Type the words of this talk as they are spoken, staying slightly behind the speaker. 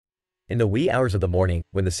In the wee hours of the morning,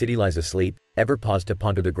 when the city lies asleep, ever pause to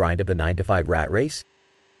ponder the grind of the 9-to-5 rat race?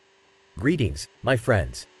 Greetings, my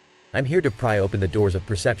friends. I'm here to pry open the doors of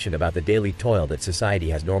perception about the daily toil that society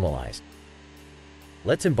has normalized.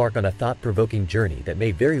 Let's embark on a thought-provoking journey that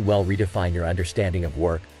may very well redefine your understanding of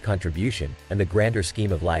work, contribution, and the grander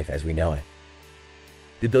scheme of life as we know it.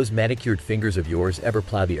 Did those manicured fingers of yours ever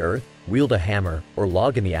plow the earth, wield a hammer, or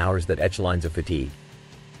log in the hours that etch lines of fatigue?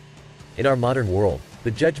 In our modern world,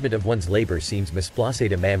 the judgment of one's labor seems misplaced.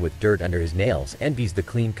 A man with dirt under his nails envies the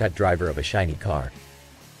clean-cut driver of a shiny car.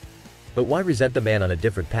 But why resent the man on a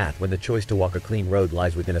different path when the choice to walk a clean road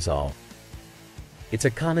lies within us all? It's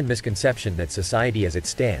a common misconception that society as it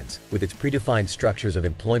stands, with its predefined structures of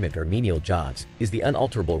employment or menial jobs, is the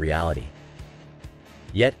unalterable reality.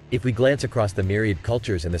 Yet, if we glance across the myriad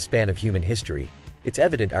cultures in the span of human history, it's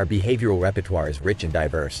evident our behavioral repertoire is rich and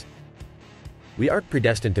diverse. We aren't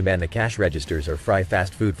predestined to man the cash registers or fry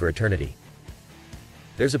fast food for eternity.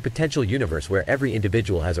 There's a potential universe where every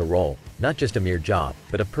individual has a role, not just a mere job,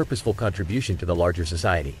 but a purposeful contribution to the larger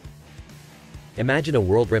society. Imagine a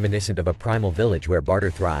world reminiscent of a primal village where barter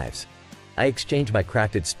thrives. I exchange my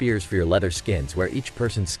crafted spears for your leather skins, where each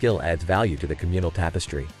person's skill adds value to the communal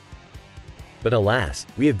tapestry. But alas,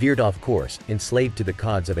 we have veered off course, enslaved to the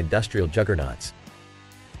cogs of industrial juggernauts.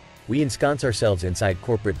 We ensconce ourselves inside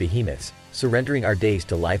corporate behemoths, surrendering our days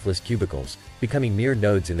to lifeless cubicles, becoming mere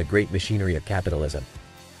nodes in the great machinery of capitalism.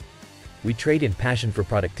 We trade in passion for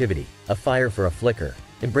productivity, a fire for a flicker,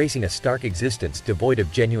 embracing a stark existence devoid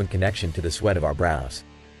of genuine connection to the sweat of our brows.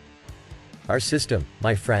 Our system,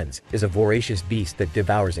 my friends, is a voracious beast that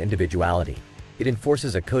devours individuality. It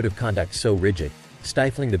enforces a code of conduct so rigid,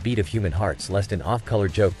 stifling the beat of human hearts lest an off-color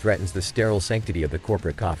joke threatens the sterile sanctity of the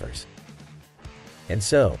corporate coffers. And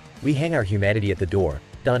so, we hang our humanity at the door,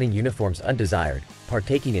 donning uniforms undesired,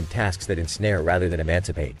 partaking in tasks that ensnare rather than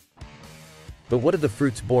emancipate. But what of the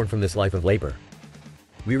fruits born from this life of labor?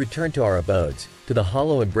 We return to our abodes, to the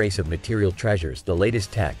hollow embrace of material treasures, the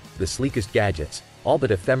latest tech, the sleekest gadgets, all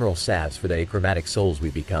but ephemeral salves for the achromatic souls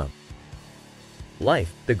we become.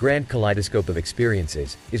 Life, the grand kaleidoscope of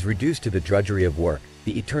experiences, is reduced to the drudgery of work,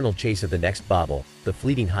 the eternal chase of the next bauble, the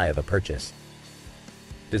fleeting high of a purchase.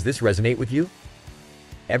 Does this resonate with you?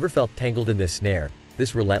 Ever felt tangled in this snare,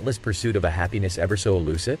 this relentless pursuit of a happiness ever so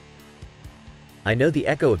elusive? I know the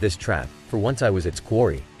echo of this trap, for once I was its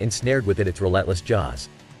quarry, ensnared within its relentless jaws.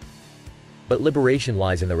 But liberation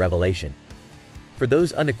lies in the revelation. For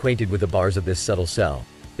those unacquainted with the bars of this subtle cell,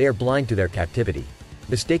 they are blind to their captivity,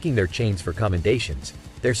 mistaking their chains for commendations,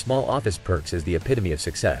 their small office perks as the epitome of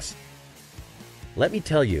success. Let me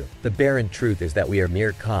tell you, the barren truth is that we are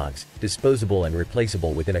mere cogs, disposable and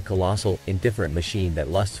replaceable within a colossal, indifferent machine that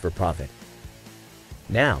lusts for profit.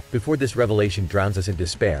 Now, before this revelation drowns us in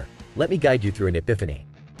despair, let me guide you through an epiphany.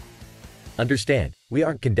 Understand, we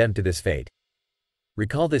aren't condemned to this fate.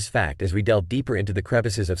 Recall this fact as we delve deeper into the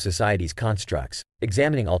crevices of society's constructs,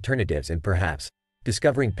 examining alternatives and perhaps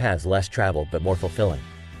discovering paths less traveled but more fulfilling.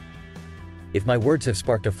 If my words have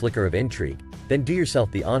sparked a flicker of intrigue, then do yourself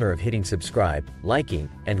the honor of hitting subscribe, liking,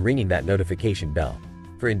 and ringing that notification bell.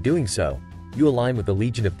 For in doing so, you align with the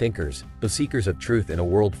legion of thinkers, the seekers of truth in a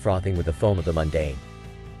world frothing with the foam of the mundane.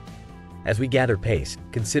 As we gather pace,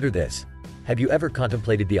 consider this. Have you ever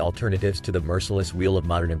contemplated the alternatives to the merciless wheel of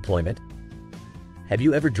modern employment? Have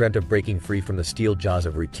you ever dreamt of breaking free from the steel jaws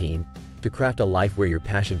of routine, to craft a life where your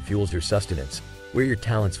passion fuels your sustenance, where your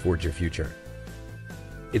talents forge your future?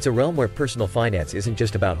 It's a realm where personal finance isn't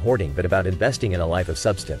just about hoarding but about investing in a life of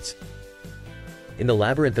substance. In the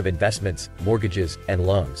labyrinth of investments, mortgages, and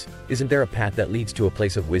loans, isn't there a path that leads to a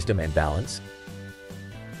place of wisdom and balance?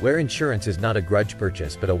 Where insurance is not a grudge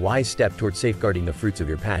purchase but a wise step toward safeguarding the fruits of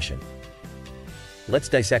your passion. Let's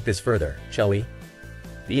dissect this further, shall we?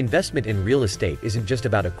 The investment in real estate isn't just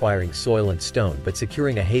about acquiring soil and stone but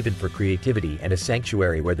securing a haven for creativity and a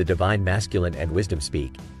sanctuary where the divine masculine and wisdom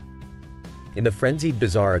speak. In the frenzied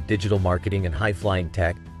bazaar of digital marketing and high-flying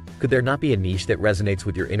tech, could there not be a niche that resonates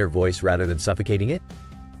with your inner voice rather than suffocating it?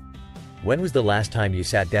 When was the last time you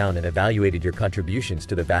sat down and evaluated your contributions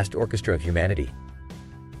to the vast orchestra of humanity?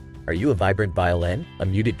 Are you a vibrant violin, a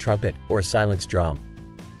muted trumpet, or a silenced drum?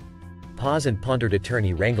 Pause and pondered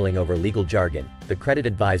attorney wrangling over legal jargon, the credit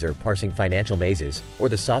advisor parsing financial mazes, or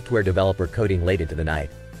the software developer coding late into the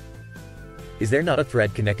night. Is there not a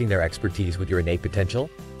thread connecting their expertise with your innate potential?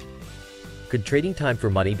 Could trading time for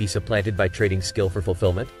money be supplanted by trading skill for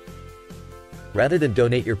fulfillment? Rather than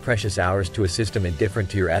donate your precious hours to a system indifferent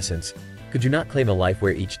to your essence, could you not claim a life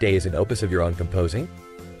where each day is an opus of your own composing?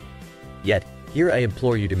 Yet, here I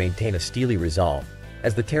implore you to maintain a steely resolve,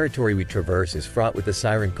 as the territory we traverse is fraught with the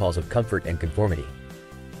siren calls of comfort and conformity.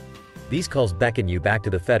 These calls beckon you back to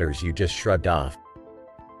the fetters you just shrugged off.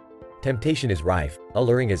 Temptation is rife,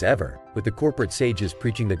 alluring as ever, with the corporate sages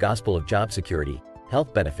preaching the gospel of job security,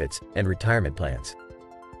 health benefits, and retirement plans.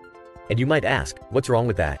 And you might ask, what's wrong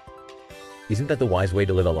with that? Isn't that the wise way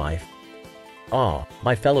to live a life? Ah,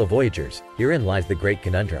 my fellow voyagers, herein lies the great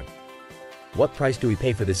conundrum. What price do we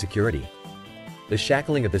pay for this security? The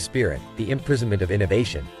shackling of the spirit, the imprisonment of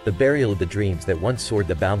innovation, the burial of the dreams that once soared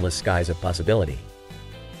the boundless skies of possibility.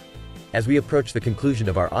 As we approach the conclusion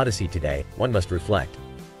of our odyssey today, one must reflect.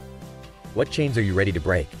 What chains are you ready to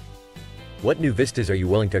break? What new vistas are you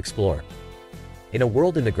willing to explore? In a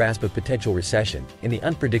world in the grasp of potential recession, in the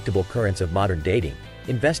unpredictable currents of modern dating,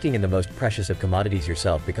 investing in the most precious of commodities,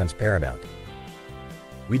 yourself, becomes paramount.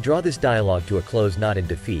 We draw this dialogue to a close not in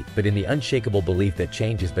defeat but in the unshakable belief that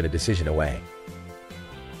change is but a decision away.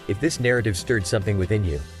 If this narrative stirred something within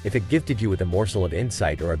you, if it gifted you with a morsel of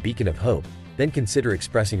insight or a beacon of hope, then consider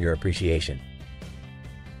expressing your appreciation.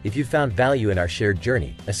 If you found value in our shared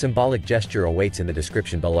journey, a symbolic gesture awaits in the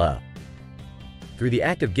description below. Through the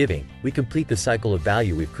act of giving, we complete the cycle of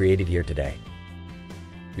value we've created here today.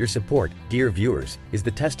 Your support, dear viewers, is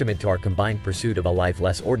the testament to our combined pursuit of a life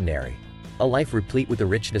less ordinary. A life replete with the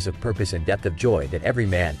richness of purpose and depth of joy that every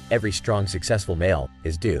man, every strong, successful male,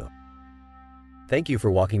 is due. Thank you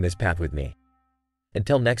for walking this path with me.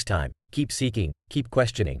 Until next time, keep seeking, keep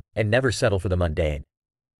questioning, and never settle for the mundane.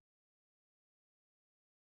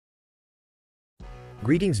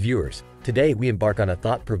 Greetings viewers, today we embark on a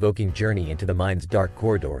thought-provoking journey into the mind's dark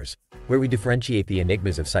corridors, where we differentiate the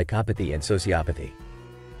enigmas of psychopathy and sociopathy.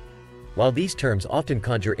 While these terms often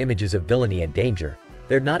conjure images of villainy and danger,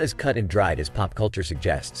 they're not as cut and dried as pop culture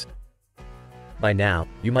suggests. By now,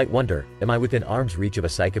 you might wonder, am I within arm's reach of a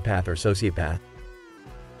psychopath or sociopath?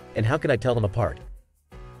 And how can I tell them apart?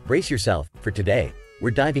 Brace yourself, for today, we're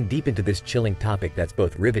diving deep into this chilling topic that's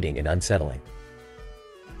both riveting and unsettling.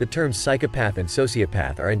 The terms psychopath and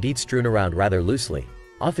sociopath are indeed strewn around rather loosely,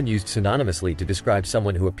 often used synonymously to describe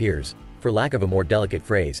someone who appears, for lack of a more delicate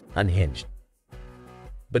phrase, unhinged.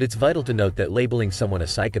 But it's vital to note that labeling someone a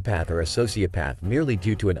psychopath or a sociopath merely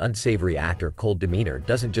due to an unsavory act or cold demeanor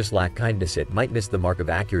doesn't just lack kindness, it might miss the mark of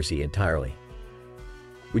accuracy entirely.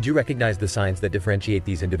 Would you recognize the signs that differentiate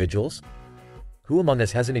these individuals? Who among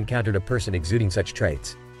us hasn't encountered a person exuding such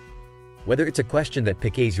traits? Whether it's a question that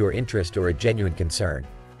piques your interest or a genuine concern,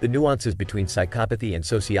 the nuances between psychopathy and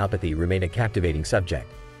sociopathy remain a captivating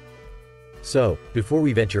subject. So, before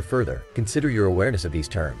we venture further, consider your awareness of these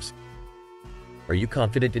terms. Are you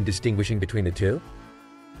confident in distinguishing between the two?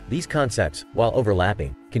 These concepts, while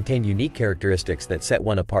overlapping, contain unique characteristics that set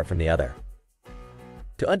one apart from the other.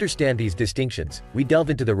 To understand these distinctions, we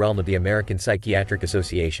delve into the realm of the American Psychiatric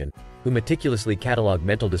Association, who meticulously catalog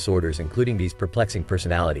mental disorders including these perplexing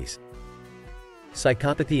personalities.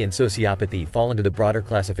 Psychopathy and sociopathy fall into the broader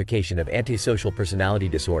classification of antisocial personality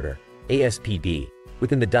disorder, ASPD,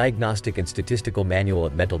 within the Diagnostic and Statistical Manual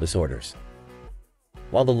of Mental Disorders.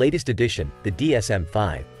 While the latest edition, the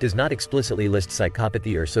DSM-5, does not explicitly list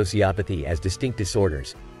psychopathy or sociopathy as distinct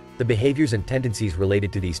disorders, the behaviors and tendencies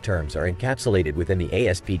related to these terms are encapsulated within the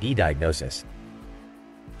ASPD diagnosis.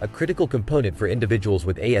 A critical component for individuals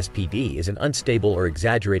with ASPD is an unstable or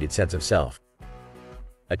exaggerated sense of self.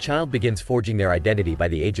 A child begins forging their identity by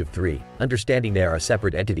the age of 3, understanding they are a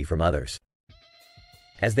separate entity from others.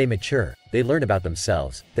 As they mature, they learn about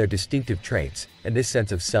themselves, their distinctive traits, and this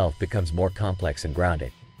sense of self becomes more complex and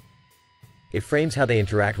grounded. It frames how they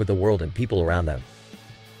interact with the world and people around them.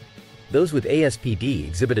 Those with ASPD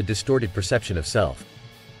exhibit a distorted perception of self.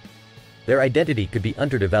 Their identity could be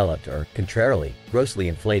underdeveloped or, contrarily, grossly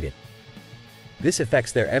inflated. This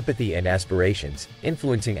affects their empathy and aspirations,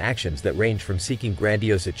 influencing actions that range from seeking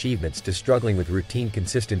grandiose achievements to struggling with routine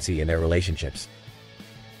consistency in their relationships.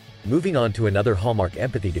 Moving on to another hallmark: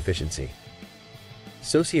 empathy deficiency.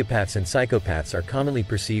 Sociopaths and psychopaths are commonly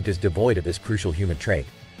perceived as devoid of this crucial human trait.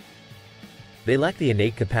 They lack the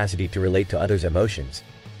innate capacity to relate to others' emotions,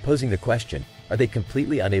 posing the question, are they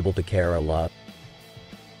completely unable to care or love?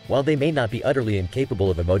 While they may not be utterly incapable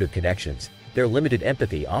of emotive connections, their limited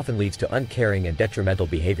empathy often leads to uncaring and detrimental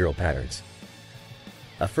behavioral patterns.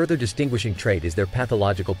 A further distinguishing trait is their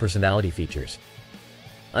pathological personality features.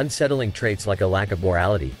 Unsettling traits like a lack of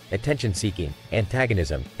morality, attention-seeking,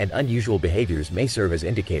 antagonism, and unusual behaviors may serve as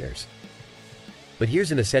indicators. But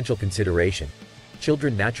here's an essential consideration.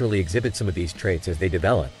 Children naturally exhibit some of these traits as they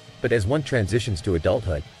develop, but as one transitions to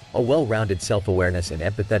adulthood, a well-rounded self-awareness and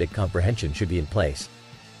empathetic comprehension should be in place.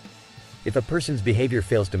 If a person's behavior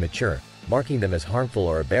fails to mature, marking them as harmful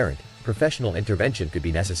or aberrant, professional intervention could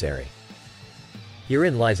be necessary.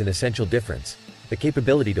 Herein lies an essential difference: the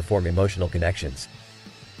capability to form emotional connections.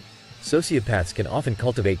 Sociopaths can often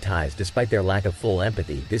cultivate ties despite their lack of full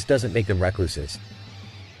empathy. This doesn't make them recluses.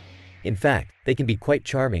 In fact, they can be quite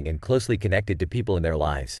charming and closely connected to people in their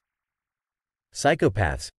lives.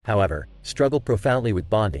 Psychopaths, however, struggle profoundly with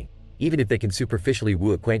bonding, even if they can superficially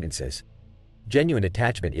woo acquaintances. Genuine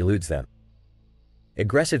attachment eludes them.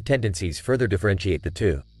 Aggressive tendencies further differentiate the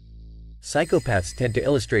two. Psychopaths tend to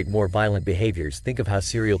illustrate more violent behaviors. Think of how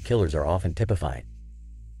serial killers are often typified.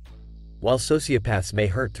 While sociopaths may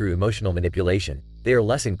hurt through emotional manipulation, they are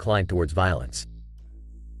less inclined towards violence.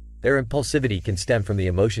 Their impulsivity can stem from the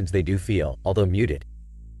emotions they do feel, although muted.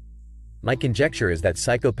 My conjecture is that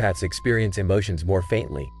psychopaths experience emotions more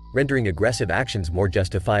faintly, rendering aggressive actions more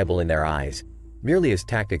justifiable in their eyes, merely as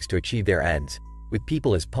tactics to achieve their ends, with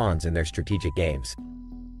people as pawns in their strategic games.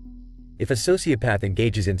 If a sociopath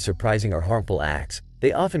engages in surprising or harmful acts,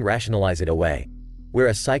 they often rationalize it away,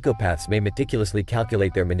 whereas psychopaths may meticulously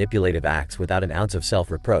calculate their manipulative acts without an ounce of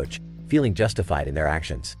self-reproach, feeling justified in their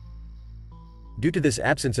actions. Due to this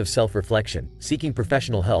absence of self-reflection, seeking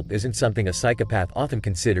professional help isn't something a psychopath often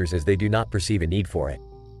considers, as they do not perceive a need for it.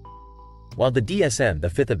 While the DSM, the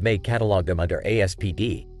 5th of May, cataloged them under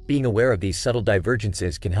ASPD, being aware of these subtle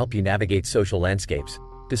divergences can help you navigate social landscapes,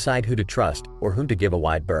 decide who to trust, or whom to give a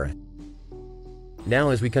wide berth. Now,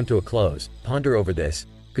 as we come to a close, ponder over this.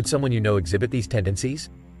 Could someone you know exhibit these tendencies?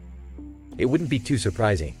 It wouldn't be too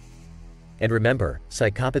surprising. And remember,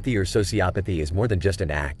 psychopathy or sociopathy is more than just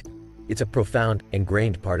an act. It's a profound,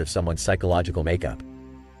 ingrained part of someone's psychological makeup.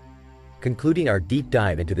 Concluding our deep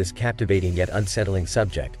dive into this captivating yet unsettling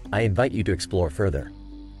subject, I invite you to explore further.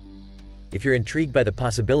 If you're intrigued by the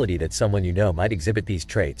possibility that someone you know might exhibit these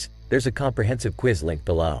traits, there's a comprehensive quiz linked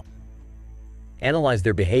below. Analyze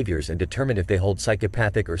their behaviors and determine if they hold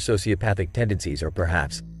psychopathic or sociopathic tendencies, or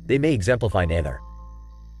perhaps they may exemplify neither.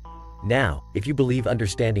 Now, if you believe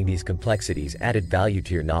understanding these complexities added value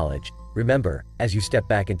to your knowledge, remember, as you step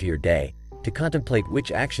back into your day, to contemplate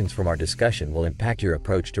which actions from our discussion will impact your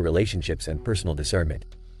approach to relationships and personal discernment.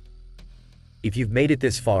 If you've made it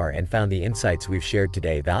this far and found the insights we've shared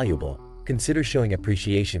today valuable, consider showing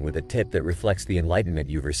appreciation with a tip that reflects the enlightenment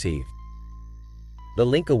you've received. The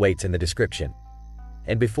link awaits in the description.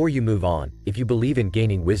 And before you move on, if you believe in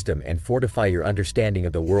gaining wisdom and fortify your understanding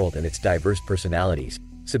of the world and its diverse personalities,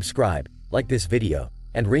 subscribe, like this video,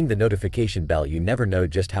 and ring the notification bell. You never know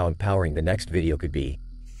just how empowering the next video could be.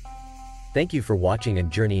 Thank you for watching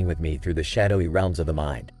and journeying with me through the shadowy realms of the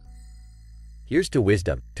mind. Here's to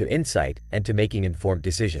wisdom, to insight, and to making informed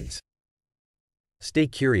decisions. Stay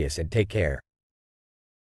curious and take care.